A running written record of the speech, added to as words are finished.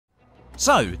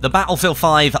So, the Battlefield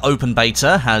 5 open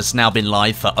beta has now been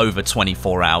live for over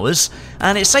 24 hours,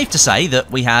 and it's safe to say that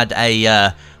we had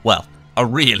a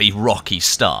really rocky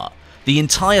start. The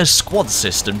entire squad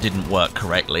system didn't work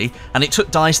correctly, and it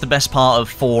took DICE the best part of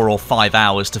 4 or 5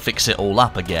 hours to fix it all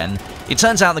up again. It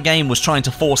turns out the game was trying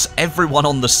to force everyone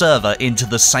on the server into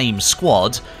the same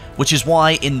squad, which is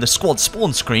why in the squad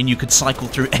spawn screen you could cycle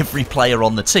through every player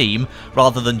on the team,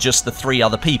 rather than just the 3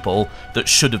 other people that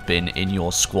should have been in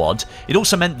your squad. It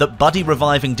also meant that buddy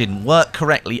reviving didn't work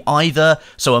correctly either,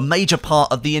 so a major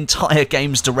part of the entire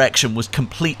game's direction was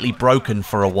completely broken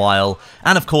for a while.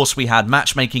 And of course we had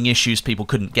matchmaking issues, people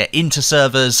couldn't get into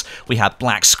servers, we had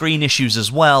black screen issues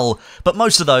as well, but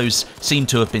most of those seem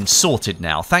to have been sorted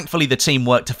now. Thankfully the team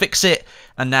worked to fix it,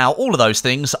 and now all of those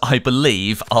things, I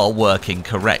believe, are working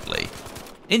correctly.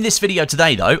 In this video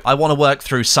today though, I want to work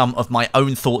through some of my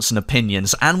own thoughts and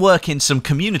opinions, and work in some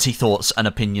community thoughts and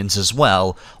opinions as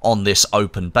well on this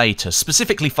open beta,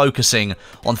 specifically focusing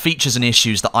on features and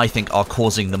issues that I think are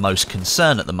causing the most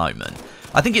concern at the moment.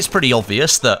 I think it's pretty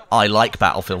obvious that I like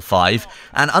Battlefield 5,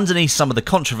 and underneath some of the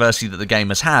controversy that the game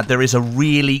has had, there is a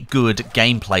really good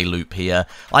gameplay loop here.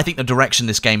 I think the direction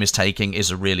this game is taking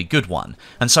is a really good one.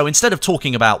 And so instead of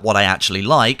talking about what I actually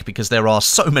like, because there are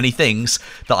so many things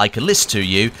that I could list to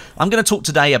you, I'm going to talk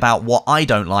today about what I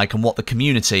don't like and what the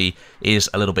community is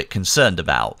a little bit concerned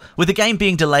about. With the game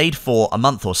being delayed for a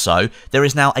month or so, there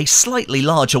is now a slightly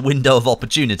larger window of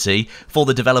opportunity for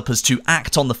the developers to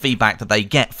act on the feedback that they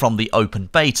get from the open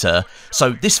beta,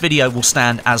 so this video will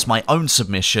stand as my own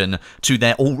submission to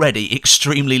their already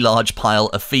extremely large pile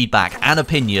of feedback and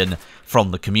opinion from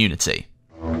the community.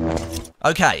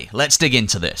 Okay, let's dig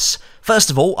into this. First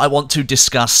of all, I want to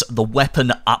discuss the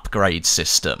weapon upgrade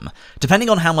system. Depending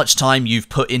on how much time you've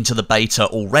put into the beta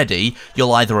already,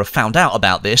 you'll either have found out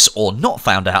about this or not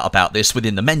found out about this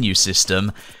within the menu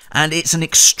system, and it's an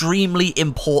extremely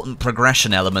important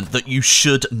progression element that you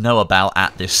should know about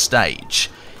at this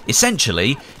stage.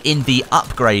 Essentially, in the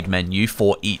upgrade menu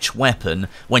for each weapon,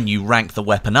 when you rank the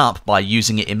weapon up by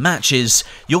using it in matches,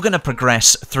 you're going to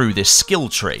progress through this skill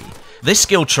tree. This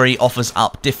skill tree offers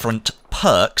up different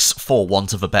perks, for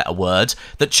want of a better word,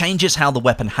 that changes how the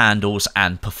weapon handles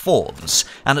and performs.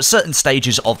 And at certain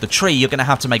stages of the tree, you're going to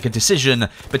have to make a decision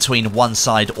between one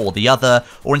side or the other,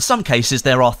 or in some cases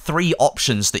there are 3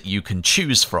 options that you can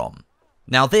choose from.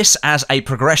 Now this, as a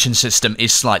progression system,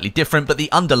 is slightly different, but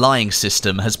the underlying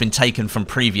system has been taken from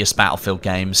previous Battlefield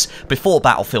games, before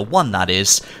Battlefield 1 that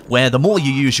is, where the more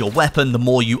you use your weapon, the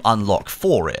more you unlock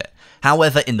for it.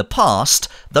 However, in the past,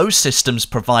 those systems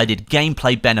provided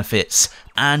gameplay benefits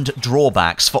and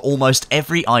drawbacks for almost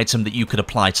every item that you could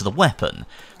apply to the weapon.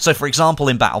 So for example,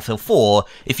 in Battlefield 4,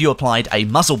 if you applied a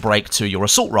muzzle brake to your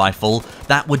assault rifle,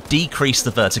 that would decrease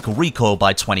the vertical recoil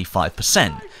by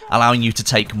 25%, allowing you to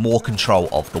take more control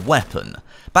of the weapon.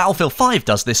 Battlefield 5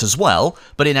 does this as well,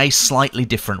 but in a slightly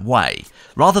different way.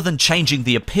 Rather than changing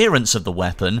the appearance of the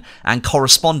weapon and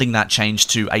corresponding that change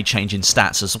to a change in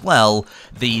stats as well,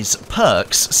 these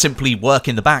perks simply work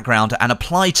in the background and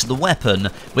apply to the weapon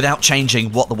without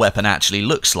changing what the weapon actually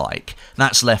looks like.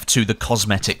 That's left to the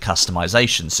cosmetic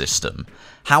customization system.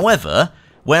 However,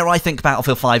 where I think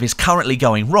Battlefield 5 is currently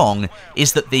going wrong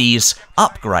is that these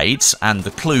upgrades, and the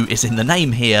clue is in the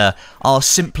name here, are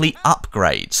simply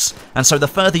upgrades. And so the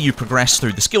further you progress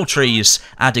through the skill trees,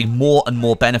 adding more and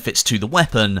more benefits to the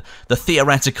weapon, the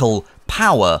theoretical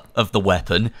power of the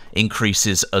weapon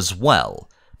increases as well.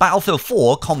 Battlefield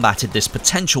 4 combated this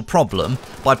potential problem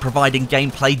by providing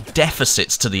gameplay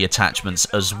deficits to the attachments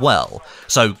as well.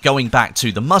 So going back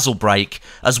to the muzzle brake,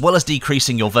 as well as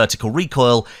decreasing your vertical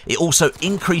recoil, it also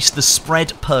increased the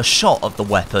spread per shot of the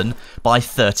weapon by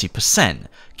 30%.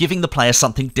 Giving the player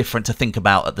something different to think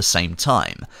about at the same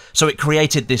time. So it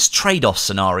created this trade-off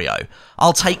scenario.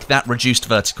 I'll take that reduced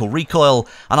vertical recoil,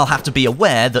 and I'll have to be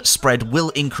aware that spread will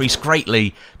increase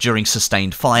greatly during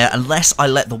sustained fire unless I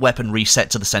let the weapon reset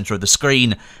to the center of the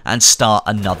screen and start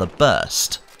another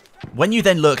burst. When you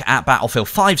then look at Battlefield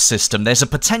 5's system, there's a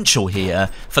potential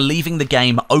here for leaving the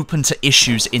game open to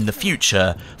issues in the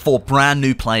future for brand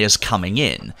new players coming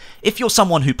in. If you're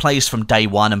someone who plays from day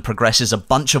one and progresses a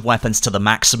bunch of weapons to the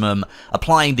maximum,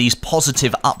 applying these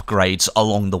positive upgrades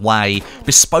along the way,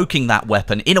 bespoking that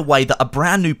weapon in a way that a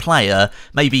brand new player,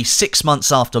 maybe 6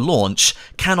 months after launch,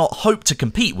 cannot hope to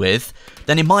compete with,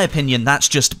 then in my opinion that's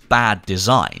just bad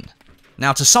design.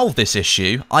 Now, to solve this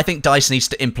issue, I think DICE needs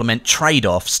to implement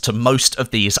trade-offs to most of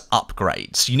these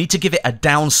upgrades. You need to give it a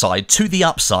downside to the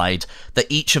upside that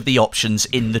each of the options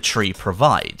in the tree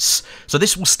provides. So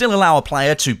this will still allow a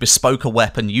player to bespoke a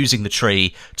weapon using the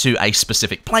tree to a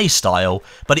specific playstyle,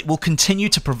 but it will continue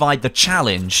to provide the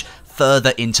challenge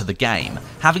further into the game,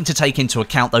 having to take into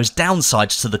account those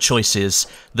downsides to the choices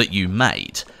that you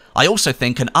made. I also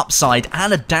think an upside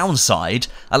and a downside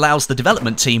allows the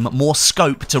development team more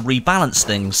scope to rebalance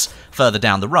things further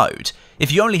down the road.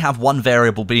 If you only have one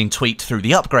variable being tweaked through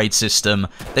the upgrade system,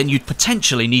 then you'd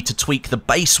potentially need to tweak the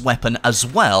base weapon as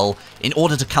well in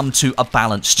order to come to a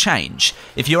balanced change.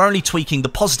 If you're only tweaking the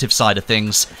positive side of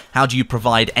things, how do you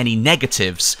provide any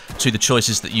negatives to the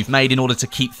choices that you've made in order to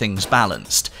keep things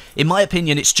balanced? In my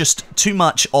opinion, it's just too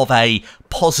much of a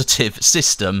positive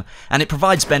system, and it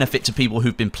provides benefit to people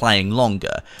who've been playing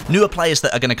longer. Newer players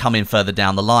that are going to come in further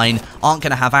down the line aren't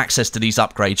going to have access to these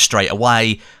upgrades straight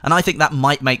away, and I think that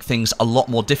might make things a lot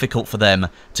more difficult for them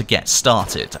to get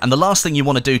started. And the last thing you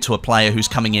want to do to a player who's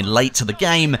coming in late to the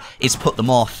game is put them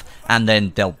off, and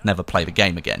then they'll never play the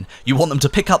game again. You want them to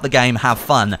pick up the game, have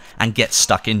fun, and get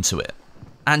stuck into it.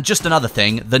 And just another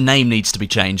thing, the name needs to be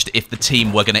changed if the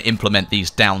team were going to implement these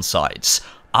downsides.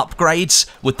 Upgrades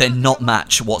would then not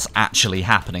match what's actually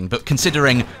happening, but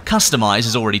considering Customize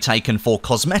is already taken for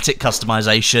cosmetic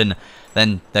customization,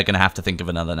 then they're going to have to think of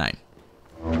another name.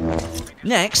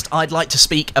 Next, I'd like to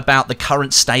speak about the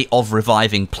current state of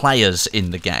reviving players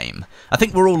in the game. I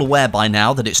think we're all aware by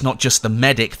now that it's not just the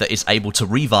medic that is able to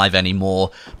revive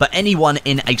anymore, but anyone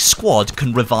in a squad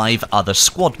can revive other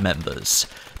squad members.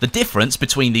 The difference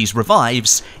between these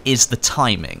revives is the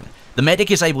timing. The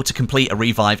medic is able to complete a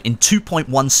revive in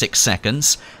 2.16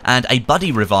 seconds, and a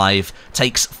buddy revive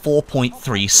takes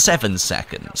 4.37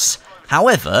 seconds.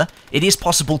 However, it is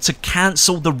possible to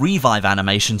cancel the revive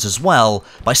animations as well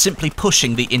by simply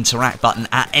pushing the interact button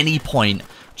at any point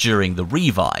during the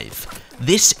revive.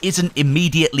 This isn't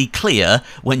immediately clear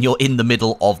when you're in the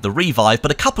middle of the revive,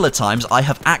 but a couple of times I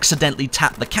have accidentally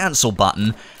tapped the cancel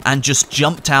button and just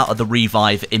jumped out of the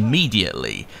revive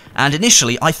immediately. And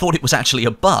initially I thought it was actually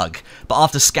a bug, but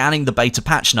after scanning the beta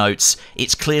patch notes,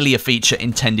 it's clearly a feature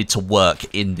intended to work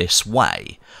in this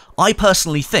way. I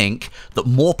personally think that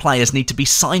more players need to be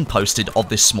signposted of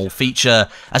this small feature,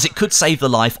 as it could save the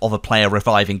life of a player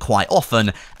reviving quite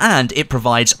often, and it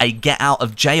provides a get out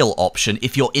of jail option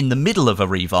if you're in the middle of a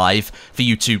revive for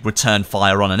you to return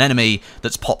fire on an enemy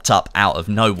that's popped up out of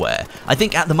nowhere. I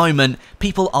think at the moment,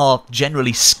 people are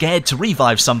generally scared to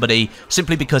revive somebody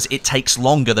simply because it takes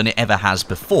longer than it ever has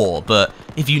before, but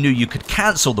if you knew you could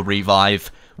cancel the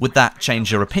revive, would that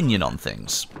change your opinion on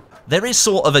things? There is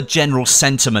sort of a general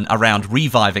sentiment around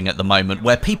reviving at the moment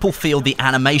where people feel the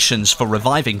animations for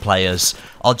reviving players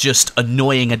are just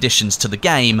annoying additions to the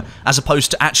game as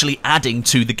opposed to actually adding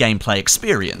to the gameplay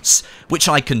experience, which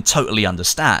I can totally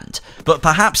understand. But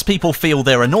perhaps people feel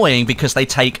they're annoying because they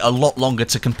take a lot longer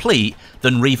to complete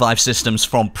than revive systems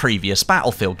from previous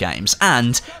Battlefield games,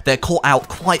 and they're caught out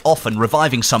quite often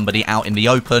reviving somebody out in the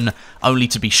open only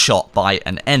to be shot by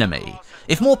an enemy.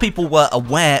 If more people were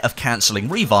aware of cancelling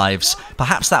revives,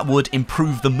 perhaps that would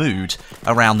improve the mood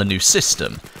around the new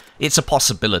system. It's a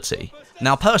possibility.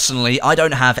 Now personally, I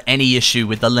don't have any issue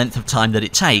with the length of time that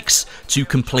it takes to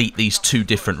complete these two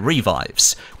different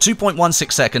revives.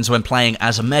 2.16 seconds when playing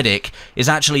as a medic is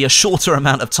actually a shorter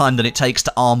amount of time than it takes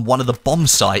to arm one of the bomb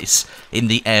sites in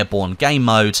the airborne game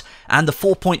mode, and the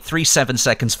 4.37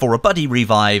 seconds for a buddy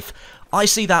revive, I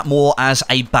see that more as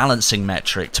a balancing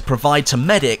metric to provide to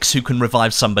medics who can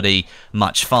revive somebody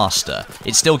much faster.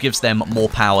 It still gives them more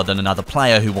power than another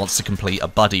player who wants to complete a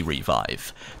buddy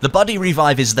revive. The buddy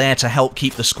revive is there to help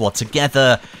keep the squad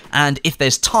together, and if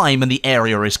there's time and the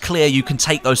area is clear, you can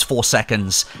take those 4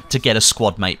 seconds to get a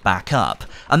squad mate back up.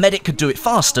 A medic could do it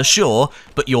faster, sure,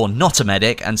 but you're not a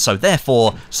medic, and so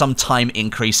therefore some time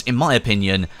increase, in my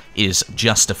opinion, is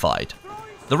justified.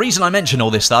 The reason I mention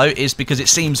all this though is because it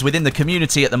seems within the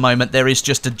community at the moment there is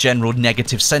just a general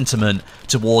negative sentiment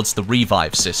towards the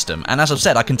revive system, and as I've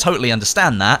said, I can totally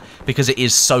understand that because it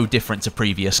is so different to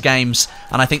previous games,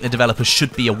 and I think the developers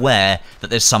should be aware that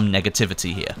there's some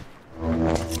negativity here.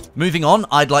 Moving on,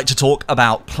 I'd like to talk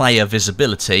about player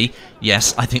visibility.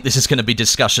 Yes, I think this is going to be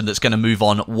discussion that's going to move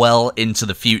on well into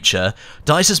the future.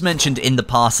 DICE has mentioned in the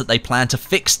past that they plan to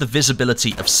fix the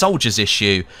visibility of soldiers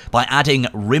issue by adding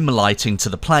rim lighting to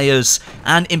the players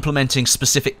and implementing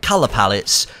specific colour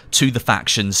palettes to the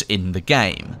factions in the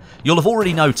game. You'll have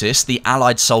already noticed the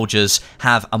Allied soldiers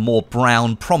have a more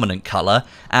brown prominent colour,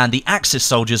 and the Axis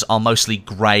soldiers are mostly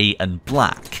grey and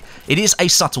black. It is a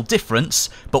subtle difference,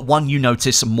 but one you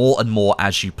notice more and more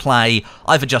as you play.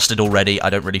 I've adjusted already, I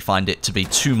don't really find it to be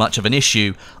too much of an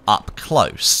issue up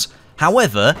close.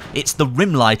 However, it's the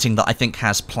rim lighting that I think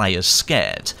has players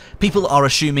scared. People are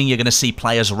assuming you're going to see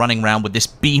players running around with this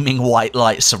beaming white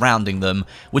light surrounding them,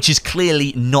 which is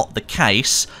clearly not the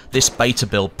case. This beta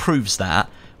build proves that.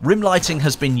 Rim lighting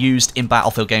has been used in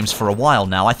Battlefield games for a while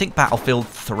now. I think Battlefield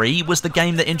 3 was the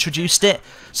game that introduced it,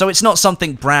 so it's not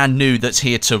something brand new that's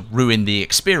here to ruin the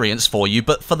experience for you,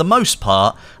 but for the most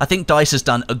part, I think DICE has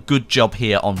done a good job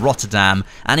here on Rotterdam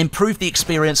and improved the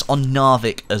experience on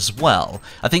Narvik as well.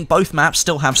 I think both maps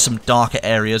still have some darker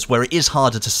areas where it is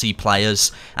harder to see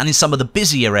players, and in some of the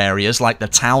busier areas like the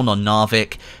town on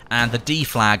Narvik and the D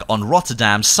flag on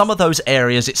Rotterdam, some of those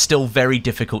areas it's still very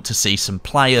difficult to see some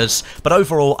players, but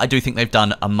overall I do think they've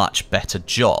done a much better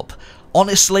job.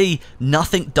 Honestly,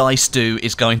 nothing DICE do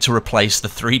is going to replace the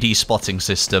 3D spotting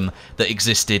system that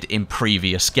existed in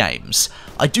previous games.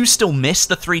 I do still miss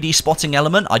the 3D spotting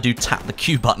element. I do tap the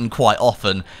Q button quite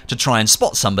often to try and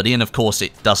spot somebody, and of course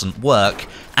it doesn't work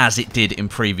as it did in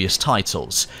previous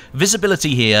titles.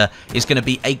 Visibility here is going to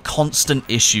be a constant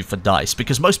issue for DICE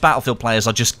because most Battlefield players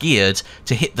are just geared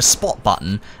to hit the spot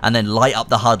button and then light up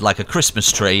the HUD like a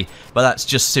Christmas tree, but that's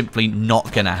just simply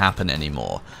not going to happen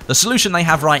anymore. The solution they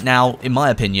have right now, in my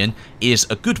opinion, is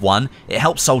a good one. It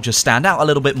helps soldiers stand out a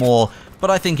little bit more, but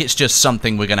I think it's just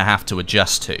something we're going to have to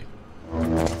adjust to.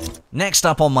 Next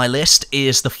up on my list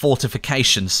is the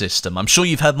fortification system. I'm sure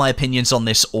you've heard my opinions on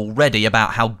this already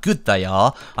about how good they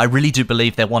are. I really do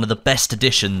believe they're one of the best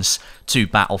additions to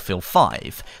Battlefield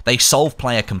 5. They solve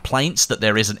player complaints that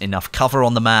there isn't enough cover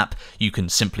on the map, you can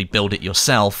simply build it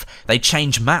yourself. They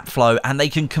change map flow and they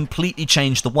can completely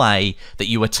change the way that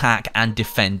you attack and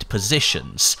defend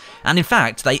positions. And in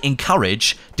fact, they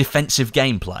encourage defensive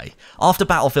gameplay. After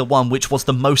Battlefield 1, which was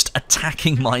the most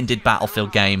attacking-minded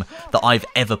Battlefield game that I've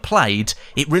ever played,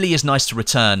 it really is nice to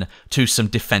return to some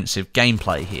defensive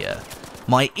gameplay here.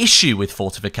 My issue with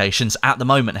fortifications at the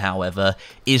moment, however,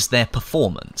 is their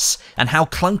performance, and how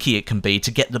clunky it can be to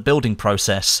get the building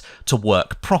process to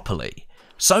work properly.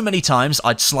 So many times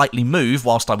I'd slightly move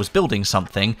whilst I was building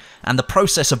something, and the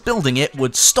process of building it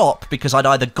would stop because I'd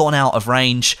either gone out of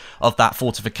range of that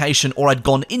fortification or I'd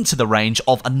gone into the range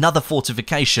of another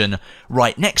fortification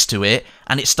right next to it,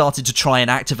 and it started to try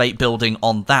and activate building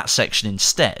on that section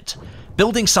instead.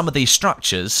 Building some of these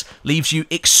structures leaves you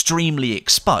extremely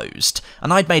exposed,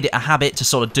 and I'd made it a habit to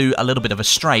sort of do a little bit of a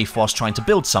strafe whilst trying to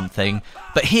build something,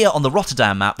 but here on the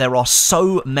Rotterdam map there are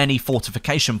so many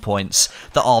fortification points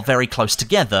that are very close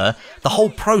together, the whole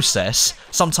process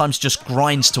sometimes just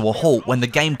grinds to a halt when the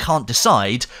game can't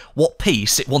decide what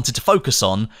piece it wanted to focus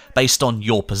on based on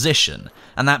your position,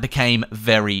 and that became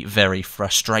very, very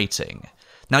frustrating.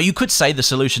 Now, you could say the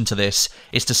solution to this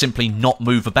is to simply not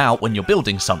move about when you're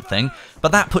building something,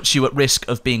 but that puts you at risk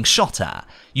of being shot at.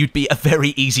 You'd be a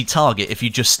very easy target if you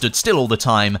just stood still all the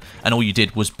time and all you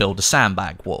did was build a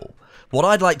sandbag wall. What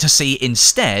I'd like to see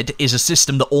instead is a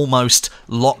system that almost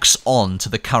locks on to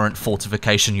the current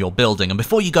fortification you're building. And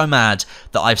before you go mad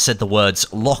that I've said the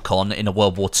words lock on in a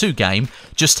World War II game,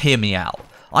 just hear me out.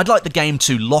 I'd like the game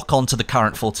to lock onto the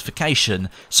current fortification,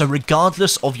 so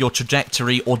regardless of your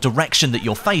trajectory or direction that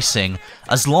you're facing,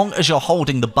 as long as you're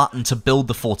holding the button to build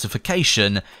the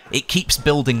fortification, it keeps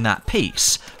building that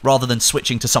piece, rather than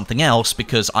switching to something else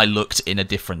because I looked in a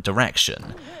different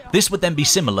direction. This would then be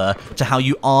similar to how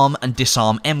you arm and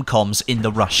disarm MCOMs in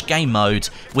the rush game mode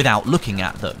without looking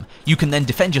at them. You can then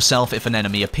defend yourself if an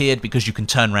enemy appeared because you can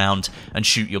turn around and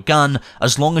shoot your gun,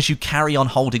 as long as you carry on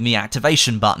holding the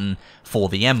activation button for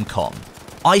the MCOM.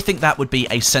 I think that would be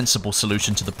a sensible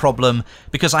solution to the problem,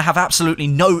 because I have absolutely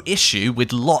no issue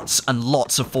with lots and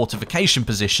lots of fortification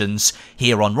positions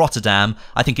here on Rotterdam.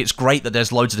 I think it's great that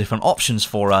there's loads of different options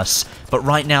for us, but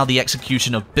right now the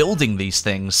execution of building these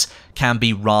things can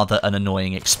be rather an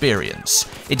annoying experience.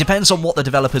 It depends on what the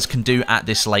developers can do at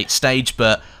this late stage,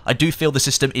 but I do feel the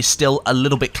system is still a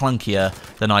little bit clunkier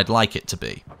than I'd like it to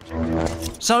be.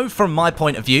 So, from my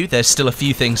point of view, there's still a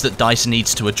few things that DICE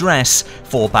needs to address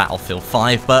for Battlefield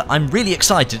 5, but I'm really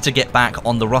excited to get back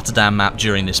on the Rotterdam map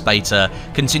during this beta,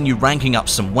 continue ranking up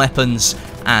some weapons,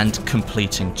 and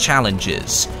completing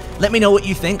challenges. Let me know what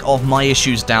you think of my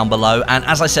issues down below, and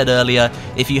as I said earlier,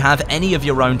 if you have any of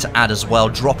your own to add as well,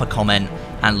 drop a comment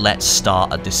and let's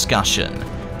start a discussion.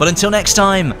 But until next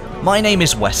time, my name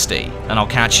is Westie, and I'll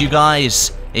catch you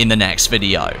guys in the next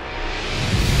video.